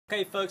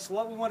Okay folks,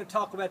 what we want to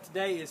talk about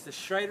today is the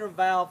Schrader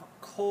valve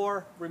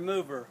core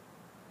remover.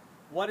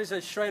 What is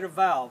a Schrader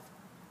valve?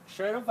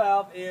 Schrader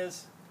valve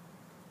is,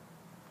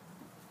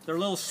 they're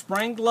little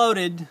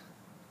spring-loaded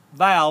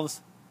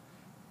valves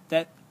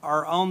that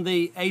are on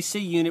the AC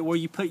unit where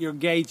you put your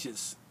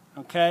gauges.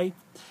 Okay?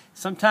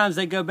 Sometimes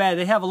they go bad.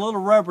 They have a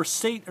little rubber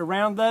seat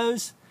around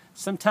those.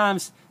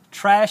 Sometimes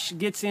trash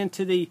gets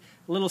into the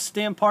little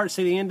stem part,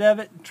 see the end of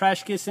it?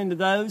 Trash gets into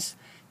those.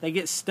 They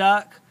get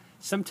stuck.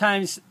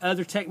 Sometimes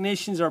other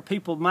technicians or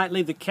people might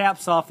leave the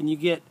caps off and you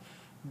get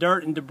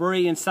dirt and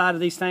debris inside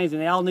of these things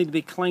and they all need to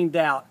be cleaned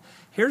out.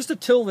 Here's the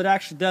tool that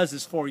actually does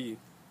this for you.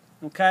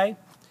 Okay?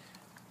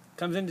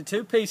 Comes into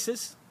two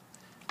pieces.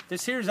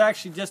 This here is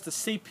actually just a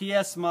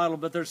CPS model,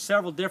 but there's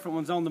several different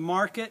ones on the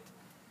market.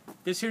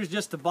 This here is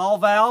just a ball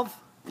valve.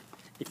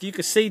 If you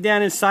can see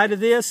down inside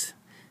of this,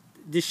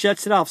 just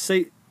shuts it off.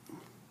 See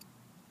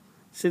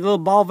the little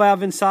ball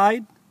valve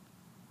inside?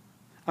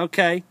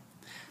 Okay.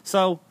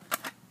 So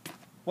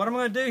what I'm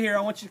going to do here,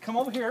 I want you to come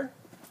over here.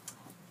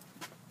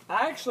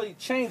 I actually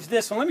changed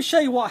this one. Let me show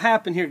you what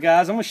happened here,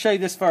 guys. I'm going to show you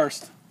this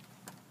first.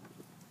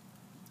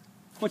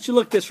 I want you to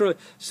look at this really.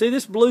 See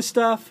this blue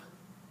stuff?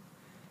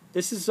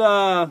 This is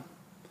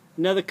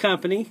another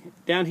company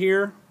down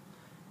here,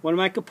 one of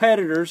my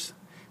competitors.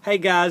 Hey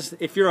guys,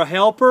 if you're a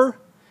helper,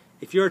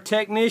 if you're a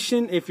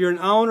technician, if you're an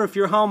owner, if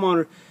you're a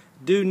homeowner,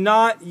 do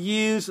not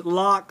use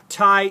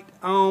Loctite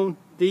on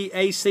the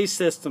AC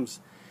systems.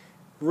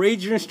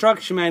 Read your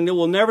instruction manual. It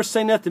will never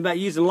say nothing about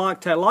using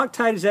Loctite.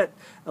 Loctite is that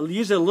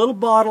use a little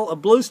bottle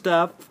of blue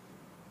stuff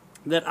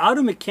that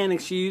auto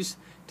mechanics use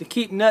to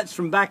keep nuts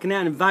from backing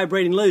out and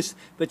vibrating loose.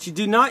 But you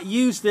do not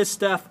use this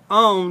stuff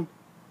on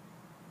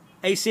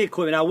AC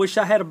equipment. I wish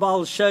I had a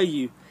bottle to show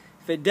you.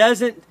 If it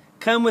doesn't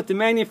come with the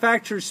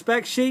manufacturer's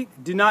spec sheet,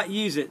 do not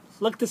use it.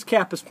 Look at this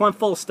cap. It's plumb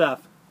full of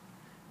stuff.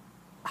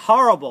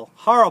 Horrible,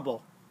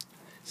 horrible.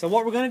 So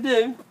what we're going to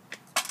do,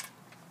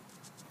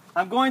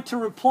 I'm going to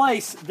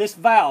replace this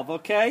valve,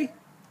 okay?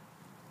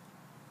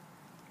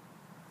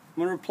 I'm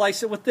going to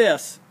replace it with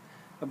this,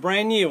 a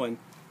brand new one.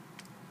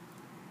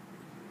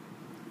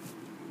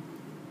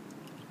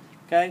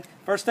 Okay,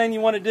 first thing you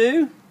want to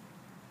do,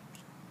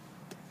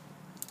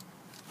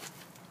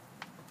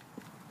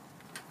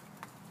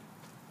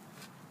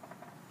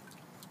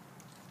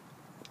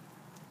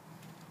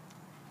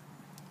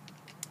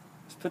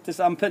 let's put this,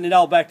 I'm putting it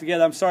all back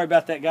together. I'm sorry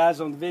about that, guys,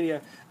 on the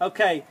video.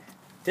 Okay,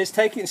 just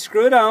take it and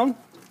screw it on.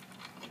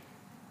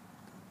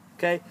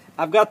 Okay,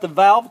 I've got the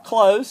valve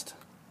closed.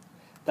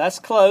 That's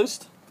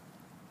closed.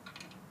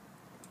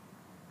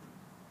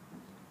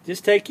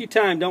 Just take your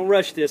time. Don't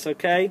rush this,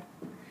 okay?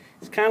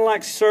 It's kind of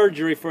like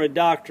surgery for a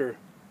doctor.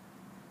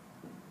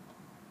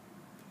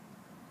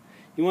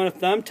 You want to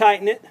thumb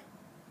tighten it,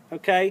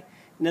 okay?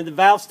 Now the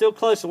valve's still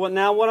closed. So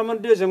now what I'm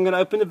going to do is I'm going to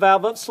open the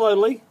valve up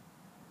slowly.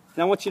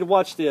 And I want you to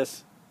watch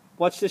this.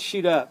 Watch this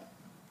shoot up.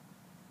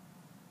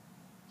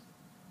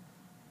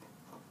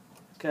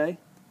 Okay?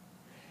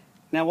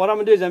 Now what I'm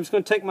going to do is I'm just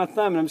going to take my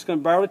thumb and I'm just going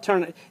to barely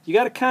turn it. You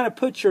got to kind of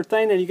put your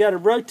thing in. You got to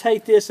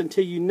rotate this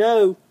until you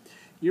know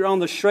you're on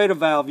the Schrader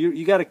valve.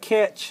 You got to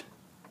catch.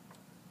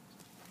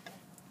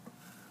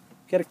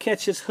 Got to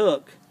catch this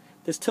hook.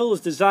 This tool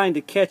is designed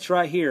to catch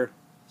right here.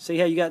 See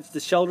how you got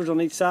the shoulders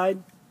on each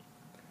side?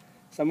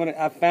 So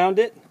I found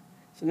it.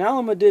 So now what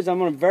I'm going to do is I'm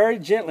going to very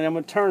gently, I'm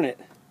going to turn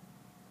it.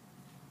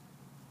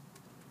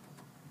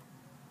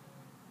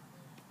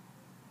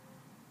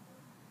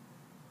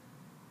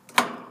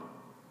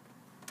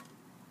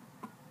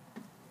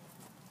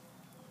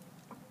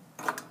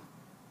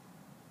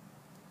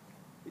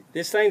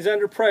 This thing's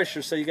under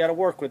pressure, so you got to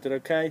work with it,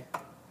 okay?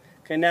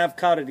 Okay, now I've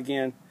caught it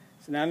again.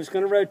 So now I'm just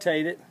going to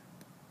rotate it.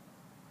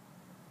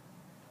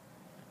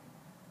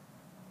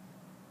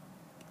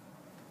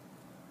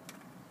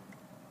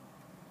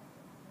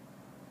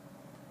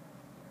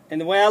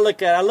 And the way I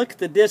look at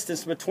the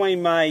distance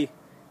between my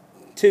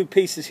two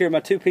pieces here,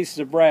 my two pieces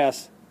of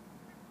brass.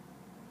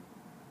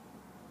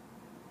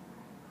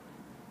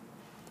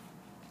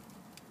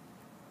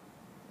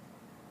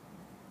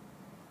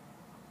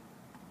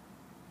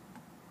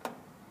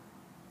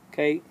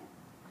 Okay,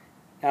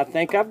 I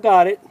think I've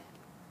got it.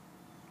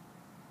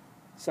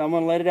 So I'm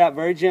going to let it out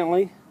very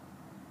gently.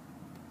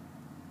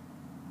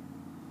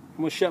 I'm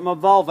going to shut my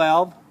ball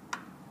valve.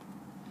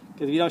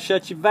 Because if you don't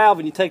shut your valve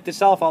and you take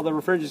this off, all the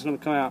refrigerant is going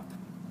to come out.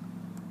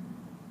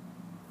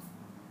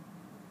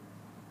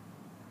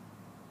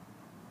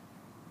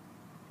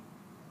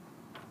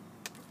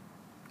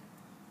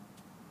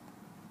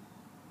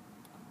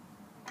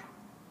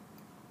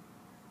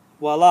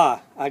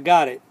 Voila, I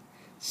got it.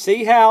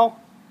 See how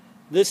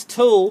this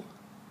tool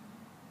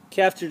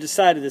captured the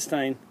side of this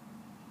thing?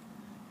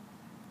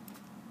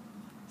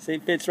 See,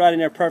 it fits right in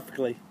there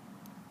perfectly.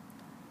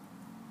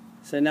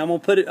 So now I'm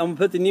gonna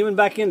put the new one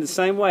back in the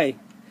same way.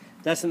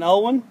 That's an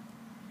old one.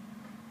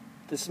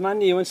 This is my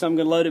new one, so I'm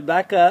gonna load it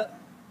back up.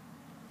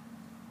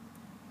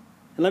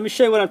 And let me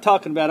show you what I'm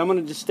talking about. I'm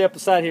gonna just step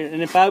aside here,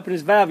 and if I open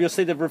this valve, you'll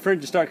see the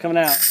refrigerant start coming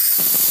out.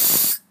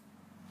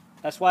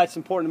 That's why it's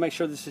important to make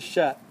sure this is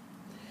shut.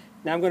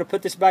 Now I'm going to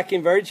put this back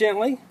in very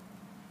gently.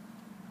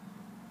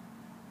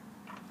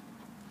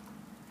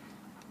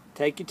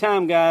 Take your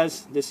time,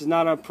 guys. This is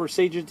not a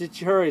procedure that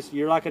you hurry.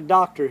 You're like a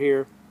doctor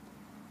here.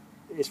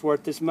 It's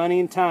worth this money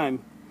and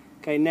time.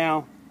 Okay,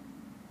 now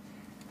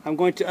I'm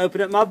going to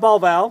open up my ball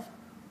valve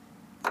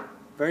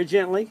very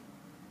gently.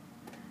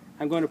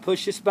 I'm going to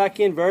push this back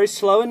in very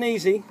slow and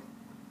easy.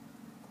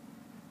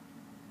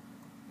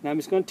 Now I'm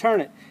just going to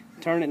turn it.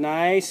 Turn it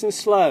nice and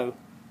slow.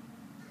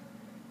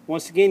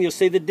 Once again, you'll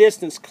see the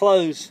distance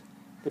close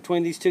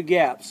between these two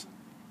gaps.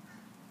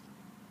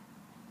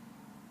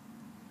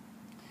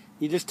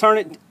 You just turn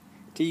it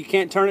till you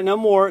can't turn it no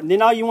more. And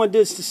then all you want to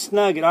do is to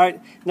snug it. All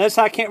right. Notice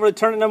how I can't really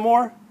turn it no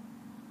more.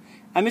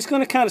 I'm just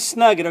going to kind of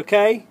snug it,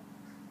 okay?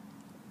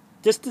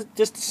 Just a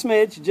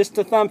smidge, just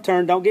a thumb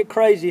turn. Don't get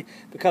crazy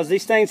because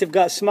these things have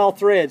got small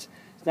threads.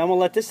 So now I'm going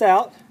to let this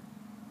out.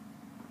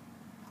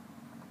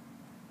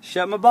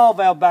 Shut my ball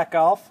valve back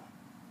off.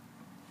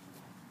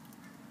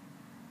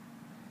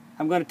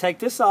 I'm going to take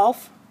this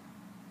off.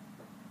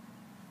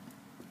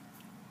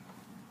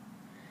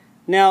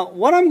 Now,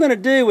 what I'm going to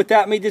do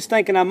without me just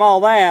thinking I'm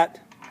all that,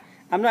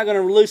 I'm not going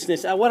to loosen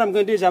this. What I'm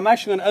going to do is I'm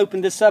actually going to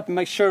open this up and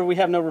make sure we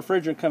have no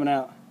refrigerant coming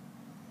out.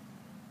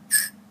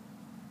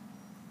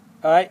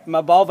 Alright, my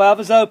ball valve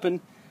is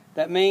open.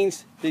 That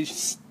means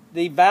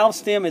the valve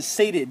stem is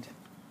seated.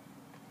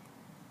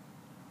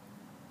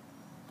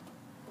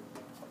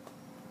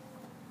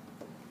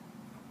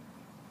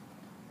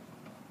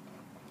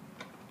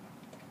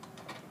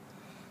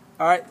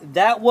 Alright,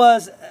 that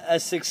was a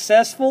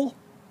successful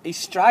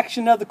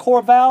extraction of the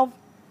core valve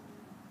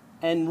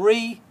and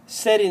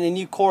resetting a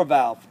new core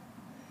valve.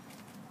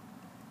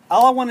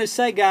 All I wanted to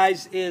say,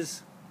 guys,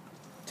 is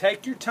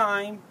take your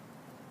time,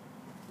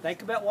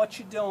 think about what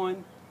you're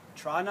doing,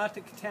 try not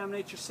to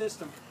contaminate your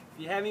system.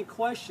 If you have any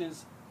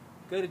questions,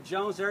 go to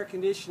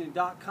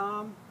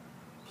jonesairconditioning.com.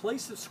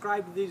 Please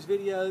subscribe to these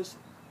videos,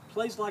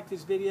 please like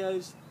these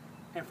videos,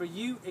 and for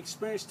you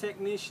experienced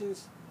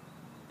technicians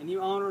and you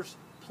owners,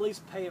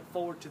 please pay it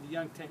forward to the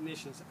young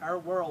technicians. Our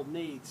world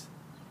needs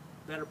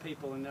better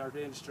people in our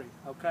industry,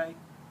 okay?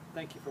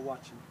 Thank you for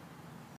watching.